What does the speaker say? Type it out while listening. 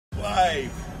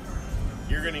live,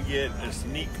 you're going to get a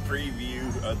sneak preview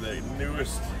of the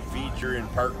newest feature in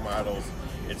park models.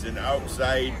 It's an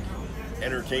outside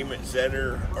entertainment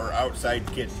center or outside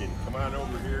kitchen. Come on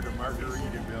over here to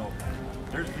Margaritaville.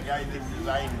 There's the guy that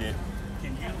designed it.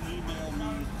 Can you email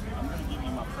me? I'm going to give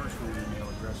you my personal email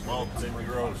address. Waltz and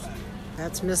Gross.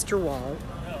 That's Mr. Walt.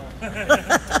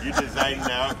 You designed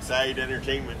the outside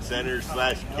entertainment center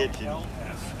 / kitchen. All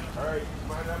right,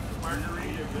 come on up to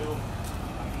Margaritaville.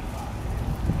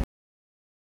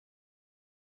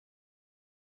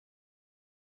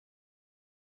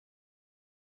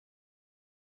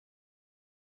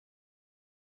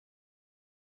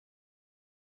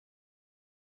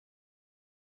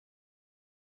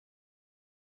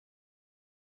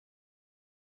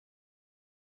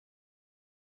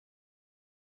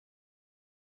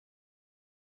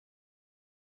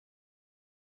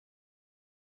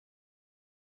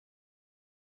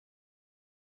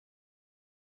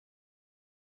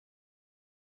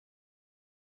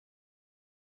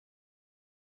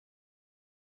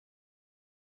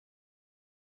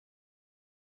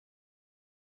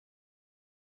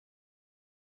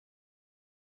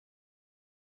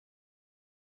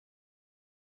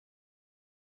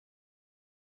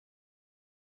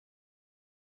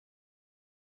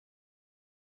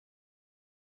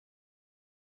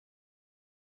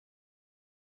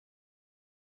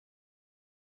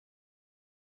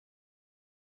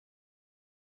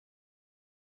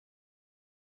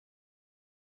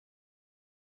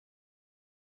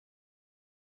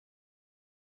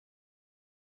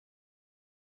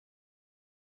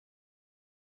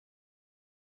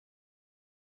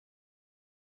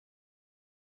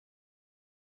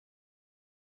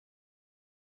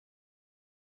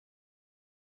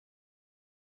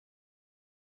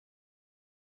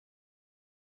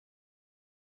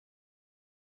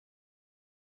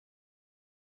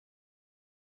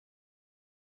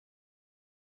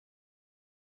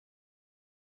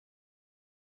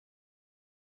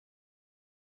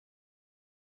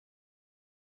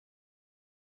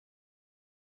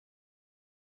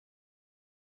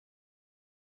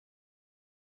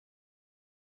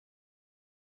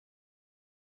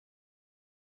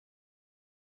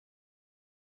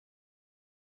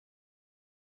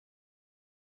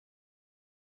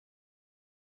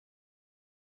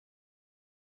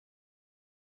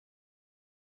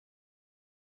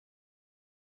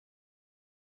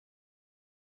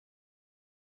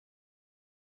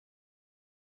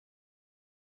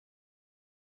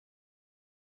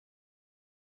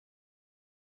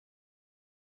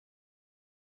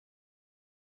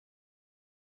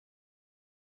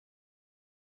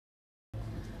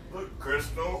 Look,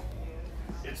 Crystal,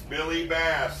 it's Billy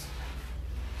Bass.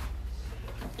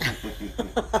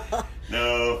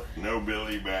 No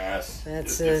Billy Bass.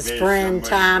 That's Just his friend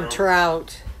Tom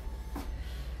Trout.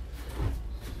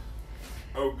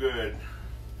 Oh, good.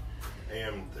 I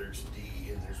am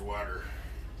thirsty, and there's water.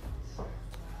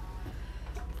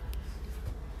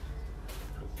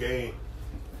 Okay.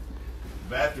 The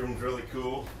bathroom's really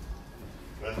cool.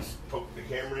 Let's poke the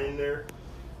camera in there.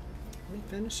 We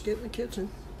finished getting the kitchen.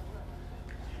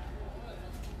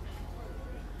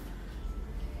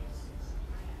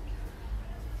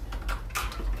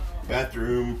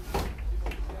 Bathroom.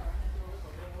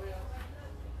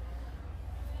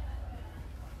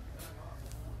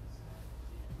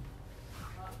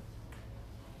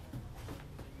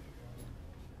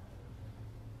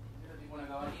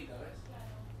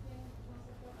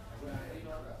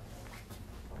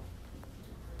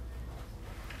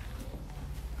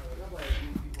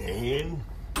 And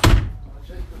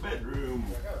bedroom.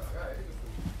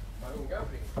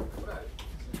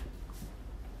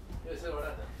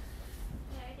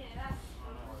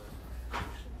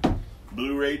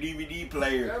 Blu-ray DVD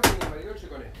player.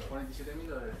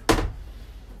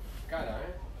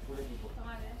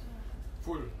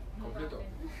 Full, completo.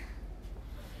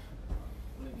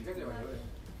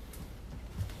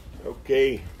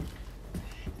 Okay,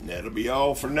 and that'll be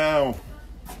all for now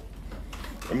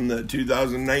from the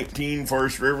 2019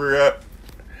 Forest River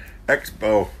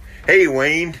Expo. Hey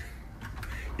Wayne,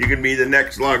 you can be the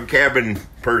next log cabin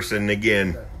person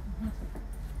again.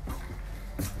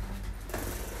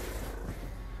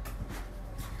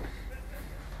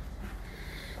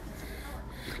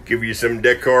 Give you some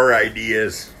decor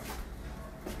ideas.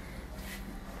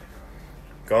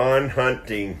 Gone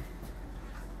hunting.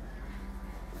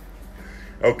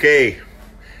 Okay,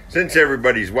 since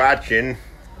everybody's watching,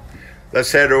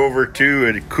 let's head over to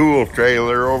a cool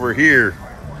trailer over here.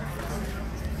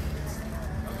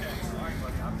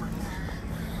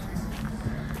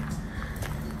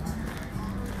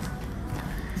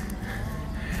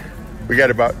 We got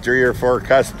about 3 or 4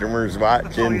 customers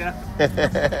watching. Oh,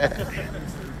 yeah.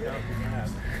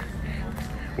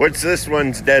 What's this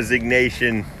one's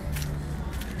designation?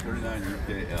 39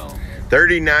 UKL.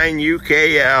 39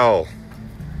 UKL.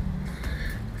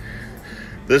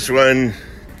 This one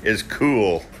is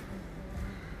cool.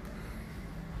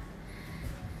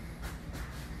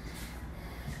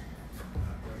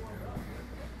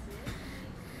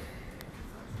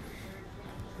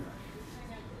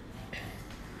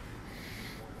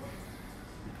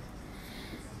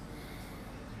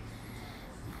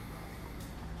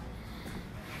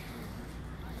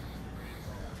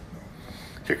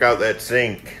 Check out that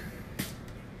sink.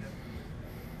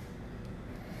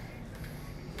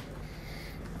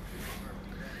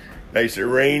 Nicer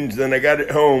range than I got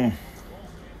at home.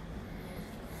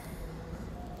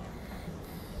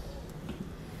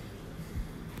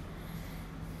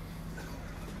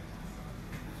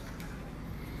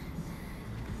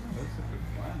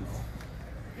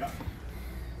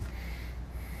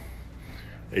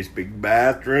 Nice big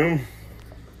bathroom.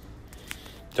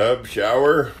 Tub,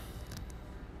 shower.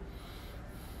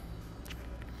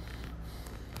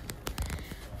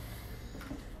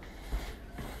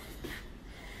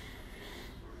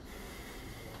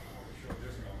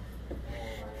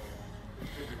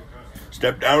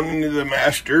 Step down into the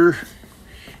master,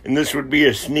 and this would be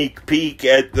a sneak peek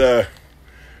at the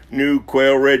new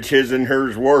Quail Ridge His and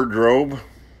Hers wardrobe.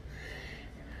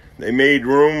 They made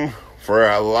room for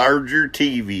a larger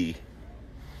TV.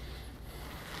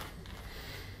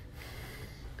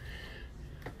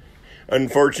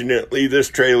 Unfortunately, this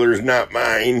trailer is not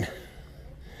mine,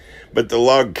 but the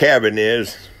log cabin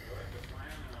is.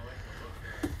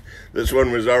 This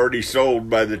one was already sold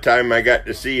by the time I got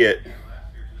to see it.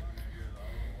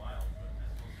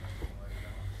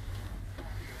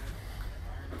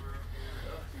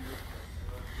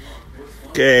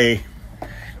 Okay,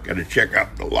 gotta check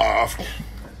out the loft.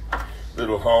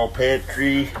 Little hall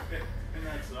pantry.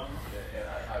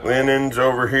 Linens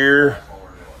over here.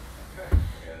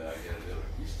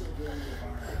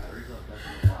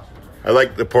 I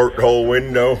like the porthole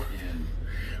window.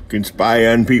 You can spy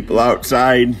on people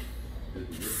outside.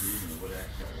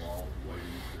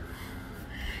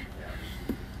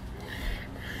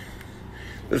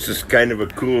 This is kind of a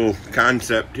cool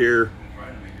concept here.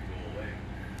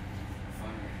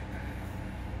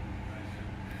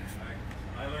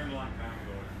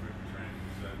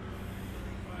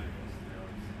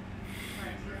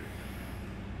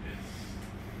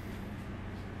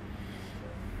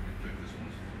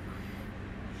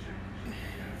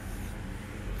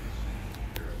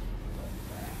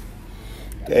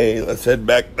 Okay, let's head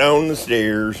back down the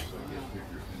stairs.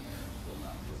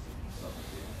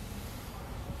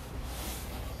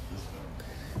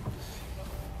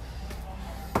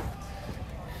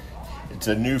 It's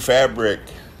a new fabric,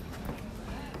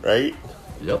 right?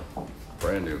 Yep,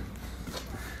 brand new.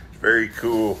 Very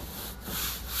cool.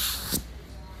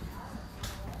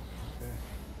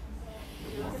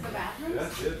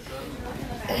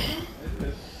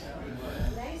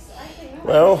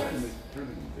 Well,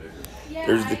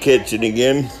 there's the kitchen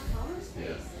again.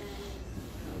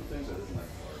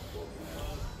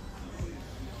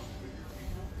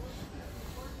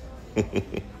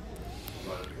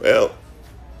 Well,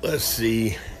 let's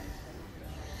see.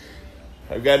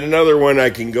 I've got another one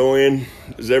I can go in.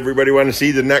 Does everybody want to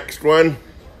see the next one?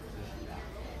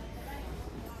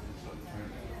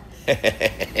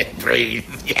 Breathe.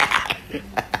 Yeah.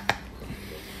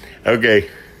 Okay.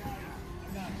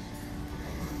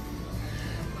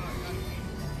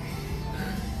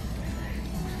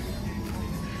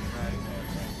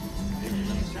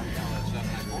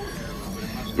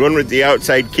 The one with the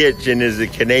outside kitchen is a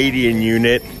Canadian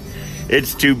unit.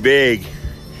 It's too big.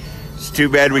 It's too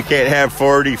bad we can't have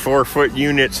 44-foot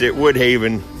units at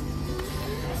Woodhaven.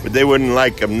 But they wouldn't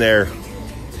like them there.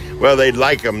 Well, they'd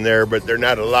like them there, but they're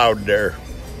not allowed there.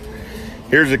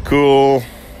 Here's a cool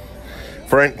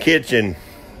front kitchen.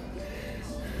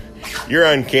 You're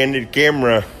on candid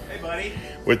camera. Hey, buddy.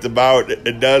 With about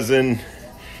a dozen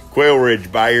Quail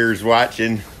Ridge buyers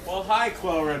watching. Well, hi,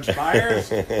 Quail Ridge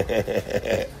buyers.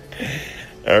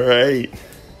 All right.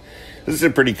 This is a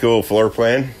pretty cool floor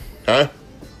plan, huh?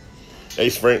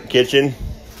 Nice front kitchen.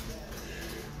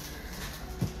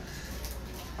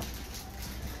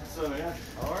 So, yeah,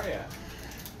 how are ya?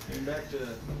 Came back to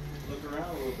look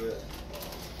around a little bit.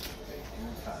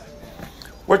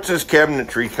 What's this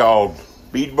cabinetry called?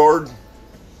 Beadboard?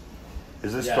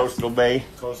 Is this Yes. Coastal Bay?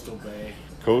 Coastal Bay.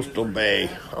 Coastal Bay.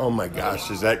 Oh my gosh,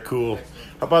 is that cool?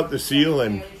 How about the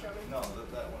ceiling? No,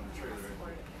 that one trailer.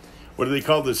 What do they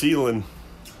call the ceiling?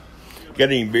 Got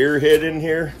any beer hid in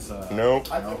here?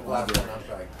 Nope. I took last one, I'm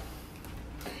sorry.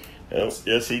 Nope.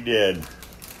 Yes, he did.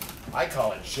 I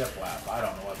call it shiplap. I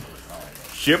don't know what they call it.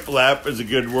 Shiplap is a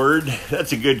good word.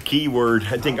 That's a good keyword.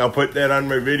 I think I'll put that on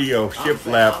my video. I'm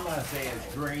Shiplap. gonna say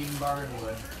it's green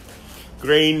barnwood.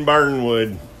 Grain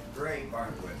barnwood. Gray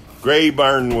barnwood. Gray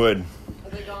barnwood. Are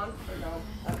they gone?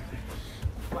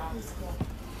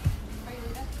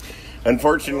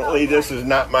 Unfortunately, this is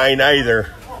not mine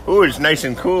either. Ooh, it's nice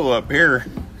and cool up here.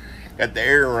 Got the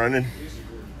air running.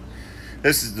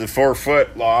 This is the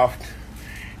 4-foot loft,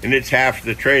 and it's half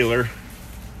the trailer.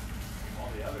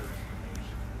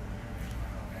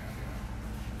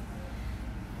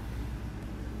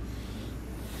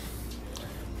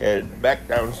 Head back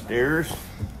downstairs.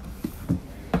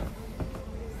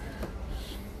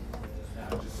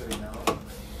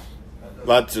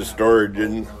 Lots of storage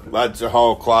and lots of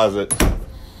hall closets.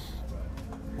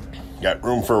 Got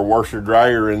room for a washer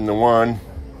dryer in the one.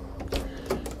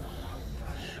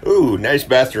 Ooh, nice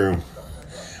bathroom.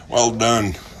 Well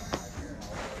done.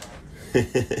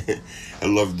 I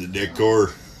love the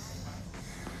decor.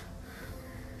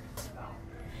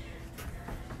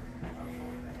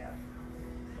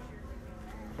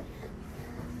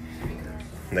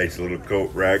 Nice little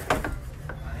coat rack.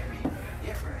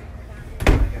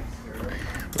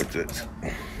 What's this?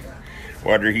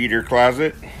 Water heater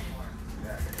closet.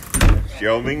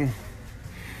 Shelving.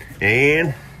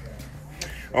 And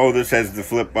oh, this has the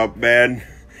flip up bed.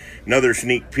 Another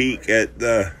sneak peek at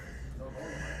the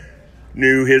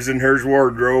new his and hers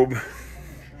wardrobe.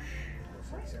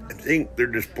 I think they're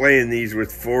displaying these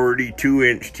with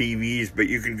 42-inch TVs, but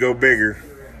you could go bigger.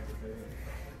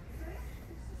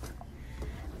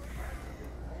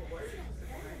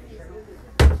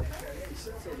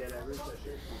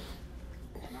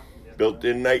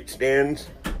 Built-in nightstands,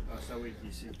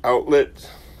 outlets.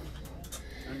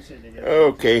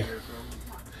 Okay,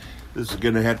 this is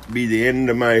gonna have to be the end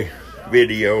of my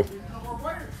video.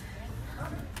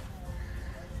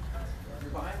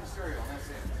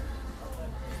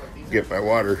 Get my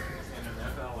water.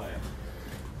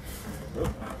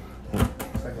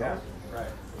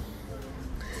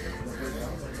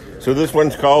 So this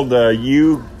one's called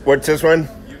what's this one?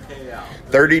 UKL.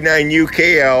 39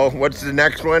 UKL. What's the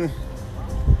next one?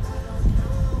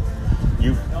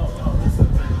 No, this is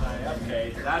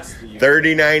 39FK. That's the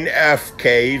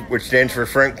 39FK, which stands for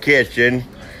front kitchen.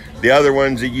 The other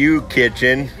one's a U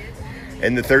kitchen.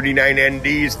 And the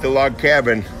 39ND's the log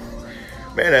cabin.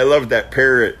 Man, I love that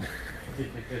parrot.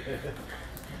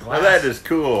 Now that is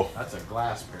cool. That's a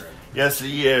glass parrot. Yes,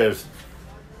 he is.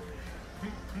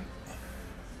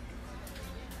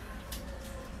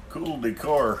 Cool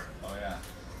decor. Oh, yeah.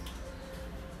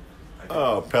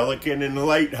 Oh, pelican in the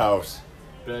lighthouse.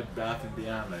 Bed, Bath, and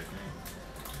Beyond, I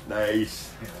think.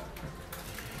 Nice.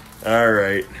 Yeah. All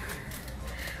right.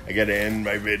 I got to end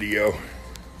my video.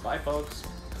 Bye, folks.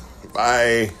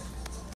 Bye.